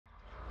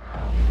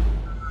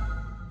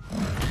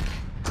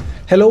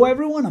Hello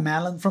everyone, I'm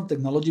Alan from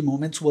Technology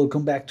Moments.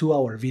 Welcome back to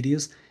our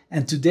videos.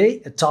 And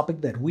today, a topic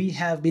that we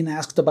have been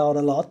asked about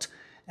a lot,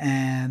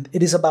 and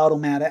it is about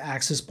Omada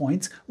Access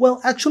Points.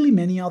 Well, actually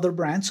many other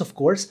brands, of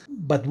course,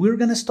 but we're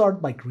going to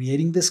start by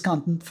creating this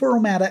content for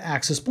Omada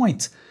Access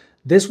Points.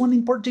 This one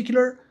in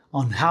particular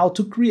on how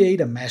to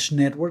create a mesh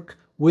network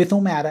with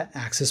Omada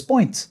Access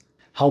Points,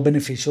 how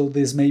beneficial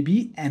this may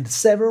be, and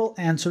several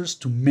answers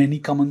to many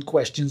common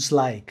questions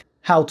like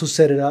how to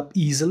set it up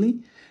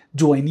easily.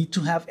 Do I need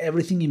to have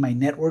everything in my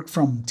network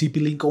from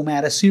TP-Link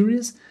Omada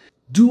series?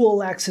 Do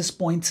all access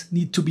points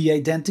need to be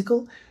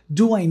identical?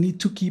 Do I need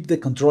to keep the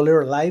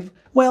controller alive?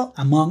 Well,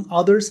 among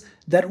others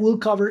that we'll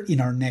cover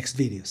in our next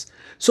videos.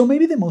 So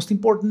maybe the most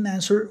important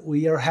answer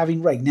we are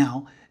having right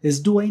now is,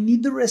 do I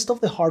need the rest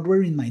of the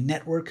hardware in my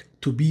network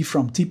to be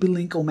from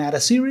TP-Link Omada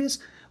series?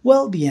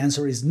 Well, the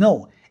answer is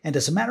no. And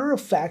as a matter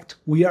of fact,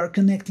 we are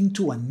connecting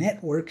to a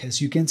network,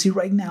 as you can see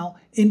right now,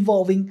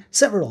 involving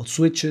several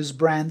switches,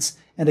 brands,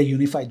 and a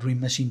unified Dream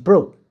Machine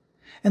Pro.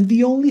 And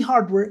the only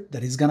hardware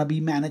that is going to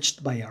be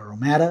managed by our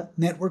Omada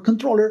network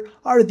controller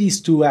are these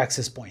two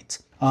access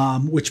points,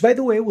 which by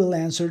the way will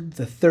answer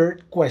the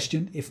third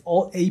question if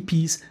all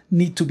APs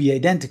need to be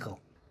identical.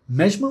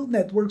 Mesh mode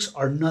networks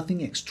are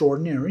nothing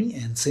extraordinary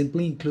and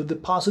simply include the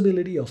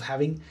possibility of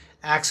having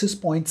access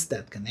points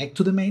that connect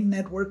to the main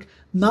network,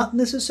 not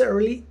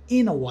necessarily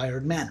in a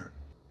wired manner,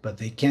 but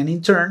they can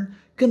in turn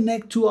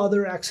connect to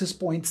other access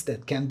points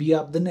that can be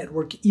up the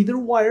network either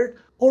wired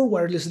or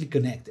wirelessly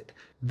connected.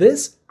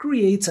 This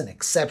creates an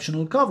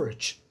exceptional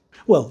coverage.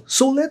 Well,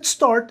 so let's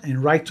start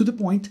and right to the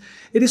point.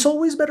 It is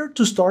always better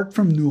to start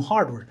from new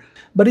hardware,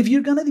 but if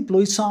you're gonna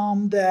deploy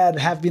some that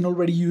have been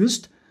already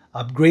used,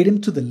 upgrade them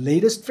to the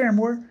latest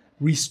firmware,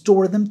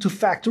 restore them to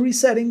factory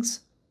settings,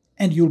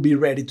 and you'll be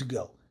ready to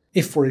go.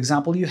 If, for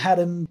example, you had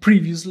them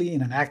previously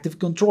in an active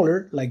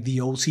controller like the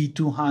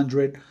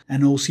OC200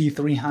 and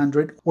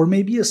OC300, or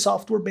maybe a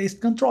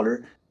software-based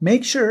controller,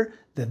 make sure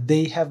that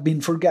they have been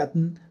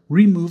forgotten,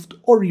 removed,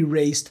 or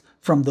erased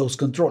from those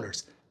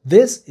controllers.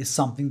 This is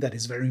something that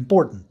is very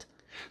important.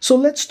 So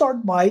let's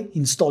start by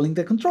installing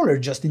the controller,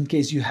 just in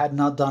case you had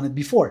not done it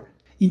before.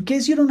 In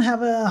case you don't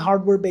have a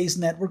hardware-based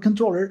network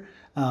controller,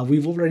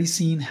 we've already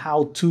seen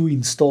how to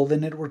install the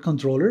network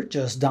controller.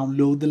 Just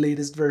download the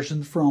latest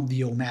version from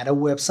the Omada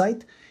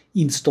website,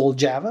 install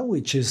Java,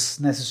 which is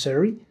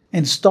necessary,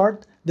 and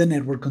start the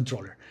network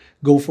controller.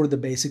 Go for the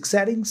basic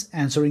settings,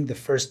 answering the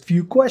first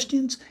few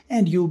questions,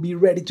 and you'll be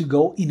ready to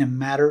go in a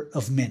matter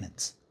of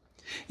minutes.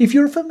 If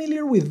you're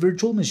familiar with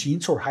virtual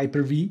machines or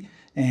Hyper-V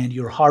and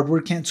your hardware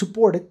can't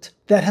support it,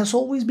 that has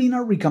always been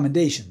our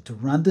recommendation, to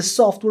run the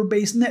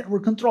software-based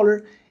network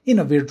controller in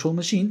a virtual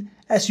machine,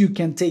 as you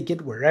can take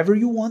it wherever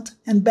you want,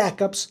 and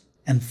backups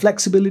and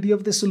flexibility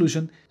of the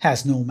solution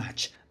has no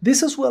match.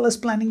 This, as well as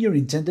planning your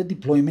intended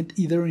deployment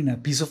either in a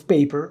piece of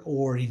paper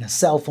or in a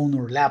cell phone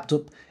or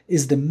laptop,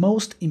 is the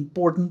most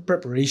important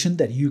preparation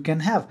that you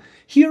can have.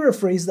 Here a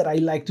phrase that I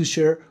like to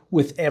share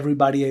with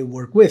everybody I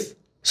work with.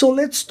 So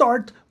let's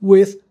start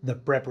with the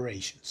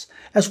preparations.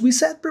 As we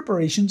said,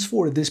 preparations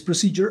for this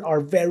procedure are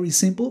very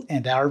simple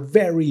and are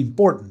very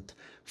important.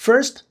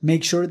 First,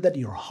 make sure that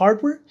your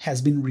hardware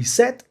has been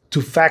reset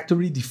to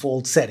factory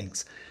default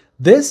settings.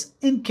 This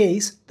in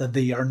case that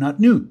they are not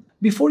new.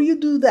 Before you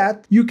do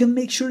that, you can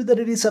make sure that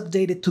it is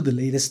updated to the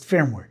latest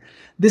firmware.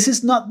 This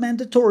is not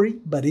mandatory,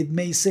 but it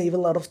may save a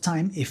lot of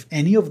time if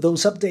any of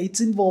those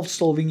updates involve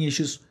solving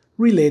issues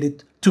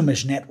related to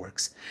mesh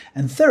networks.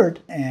 And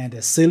third, and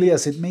as silly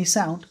as it may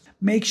sound,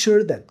 make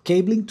sure that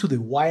cabling to the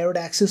wired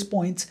access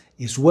points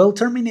is well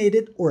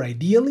terminated or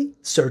ideally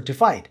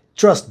certified.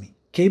 Trust me,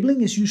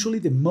 cabling is usually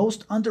the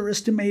most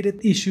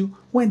underestimated issue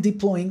when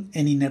deploying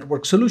any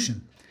network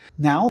solution.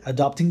 Now,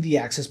 adopting the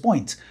access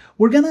points.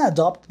 We're gonna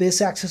adopt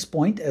this access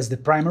point as the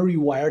primary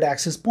wired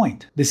access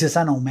point. This is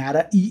an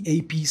Omada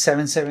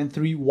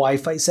EAP773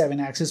 Wi-Fi 7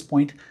 access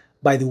point,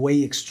 by the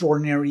way,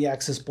 extraordinary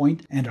access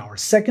point, and our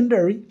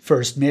secondary,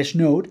 first mesh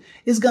node,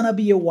 is gonna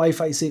be a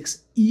Wi-Fi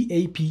 6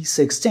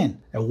 EAP610,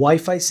 a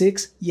Wi-Fi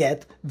 6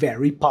 yet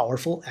very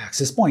powerful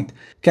access point.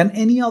 Can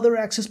any other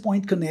access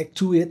point connect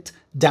to it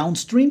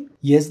downstream?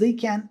 Yes, they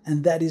can,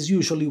 and that is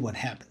usually what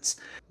happens.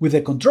 With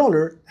a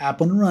controller up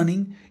and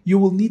running, you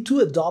will need to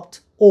adopt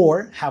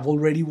or have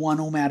already one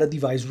Omada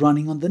device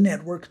running on the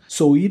network,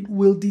 so it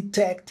will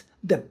detect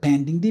the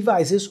pending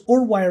devices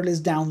or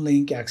wireless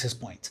downlink access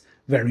points.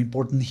 Very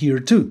important here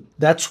too.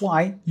 That's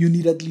why you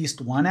need at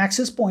least one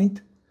access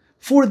point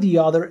for the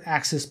other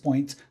access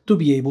points to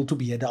be able to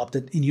be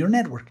adopted in your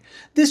network.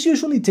 This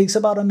usually takes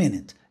about a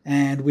minute,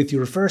 and with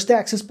your first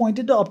access point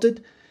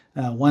adopted,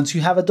 once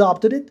you have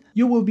adopted it,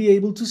 you will be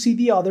able to see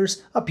the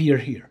others appear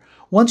here.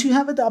 Once you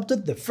have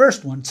adopted the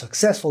first one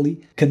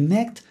successfully,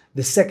 connect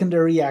the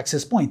secondary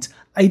access points,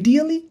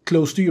 ideally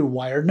close to your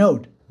wired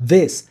node.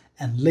 This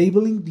and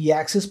labeling the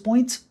access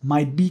points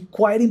might be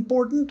quite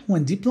important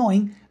when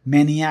deploying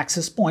many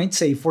access points,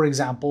 say for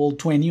example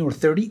 20 or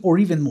 30 or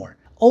even more.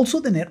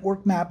 Also, the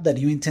network map that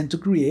you intend to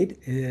create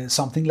is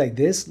something like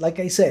this. Like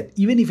I said,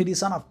 even if it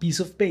is on a piece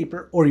of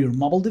paper or your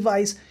mobile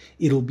device,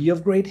 it'll be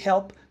of great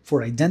help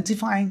for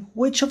identifying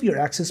which of your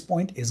access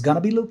point is going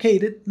to be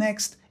located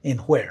next and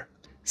where.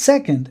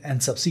 Second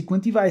and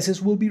subsequent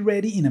devices will be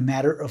ready in a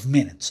matter of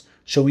minutes,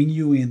 showing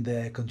you in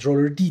the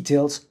controller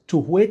details to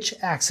which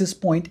access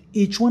point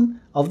each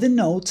one of the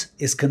nodes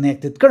is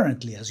connected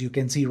currently, as you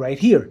can see right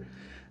here.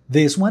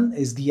 This one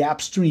is the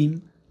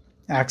upstream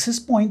access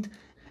point,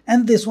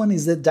 and this one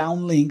is the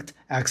downlinked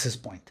access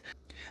point.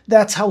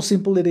 That's how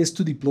simple it is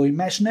to deploy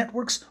mesh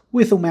networks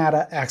with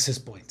Omada Access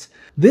Points.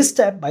 This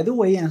step, by the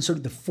way,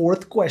 answered the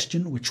fourth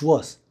question, which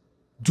was,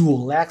 do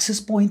all access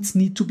points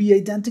need to be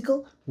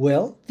identical?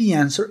 Well, the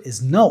answer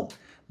is no.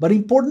 But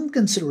important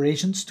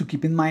considerations to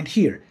keep in mind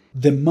here.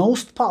 The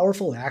most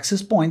powerful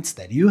access points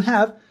that you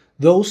have,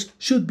 those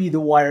should be the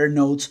wire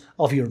nodes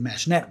of your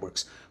mesh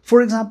networks.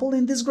 For example,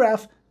 in this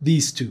graph,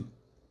 these two.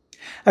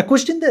 A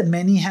question that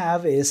many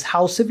have is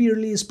how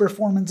severely is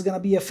performance going to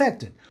be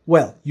affected?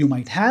 Well, you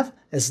might have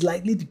a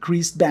slightly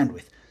decreased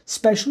bandwidth,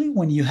 especially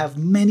when you have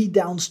many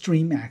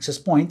downstream access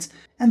points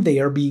and they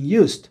are being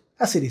used,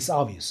 as it is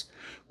obvious.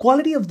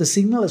 Quality of the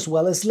signal as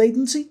well as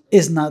latency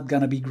is not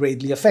going to be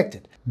greatly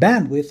affected.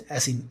 Bandwidth,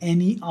 as in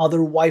any other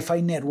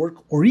Wi-Fi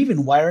network or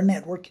even wire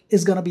network,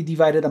 is going to be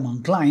divided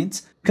among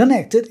clients,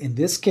 connected, in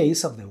this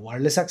case of the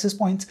wireless access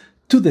points,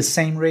 to the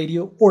same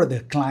radio or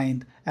the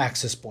client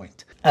access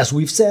point. As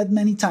we've said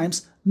many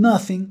times,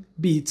 nothing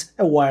beats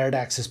a wired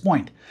access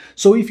point.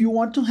 So if you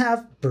want to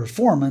have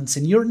performance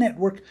in your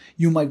network,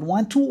 you might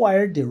want to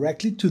wire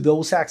directly to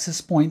those access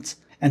points,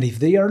 and if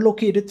they are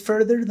located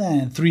further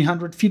than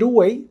 300 feet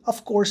away,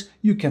 of course,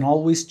 you can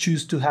always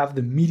choose to have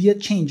the media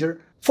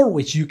changer, for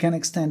which you can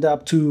extend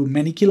up to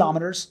many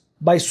kilometers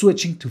by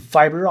switching to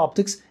fiber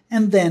optics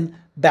and then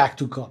back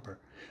to copper.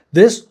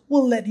 This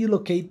will let you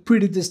locate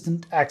pretty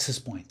distant access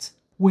points.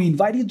 We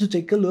invite you to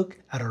take a look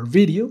at our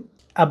video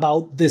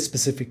about this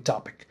specific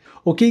topic.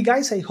 Okay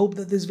guys, I hope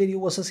that this video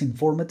was as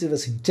informative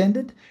as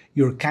intended.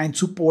 Your kind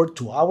support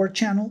to our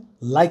channel,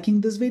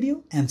 liking this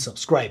video and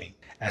subscribing.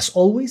 As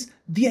always,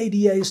 the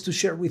idea is to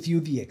share with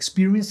you the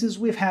experiences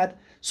we've had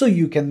so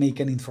you can make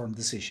an informed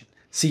decision.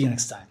 See you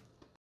next time.